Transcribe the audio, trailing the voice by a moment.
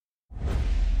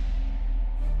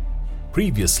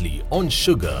Previously on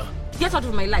Sugar. Get out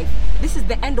of my life. This is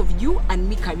the end of you and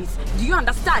me, Caris. Do you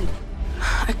understand?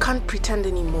 I can't pretend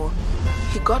anymore.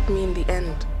 He got me in the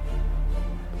end.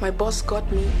 My boss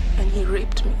got me and he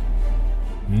raped me.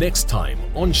 Next time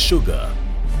on Sugar.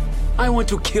 I want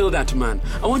to kill that man.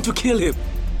 I want to kill him.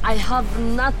 I have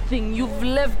nothing. You've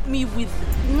left me with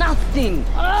nothing.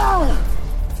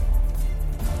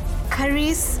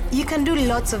 Caris, you can do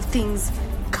lots of things.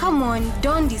 Come on,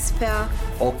 don't despair.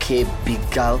 Okay, big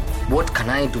girl. What can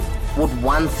I do? What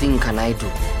one thing can I do?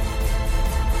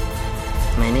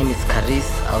 My name is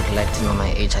Caris. I would like to know my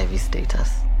HIV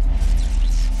status.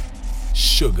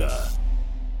 Sugar.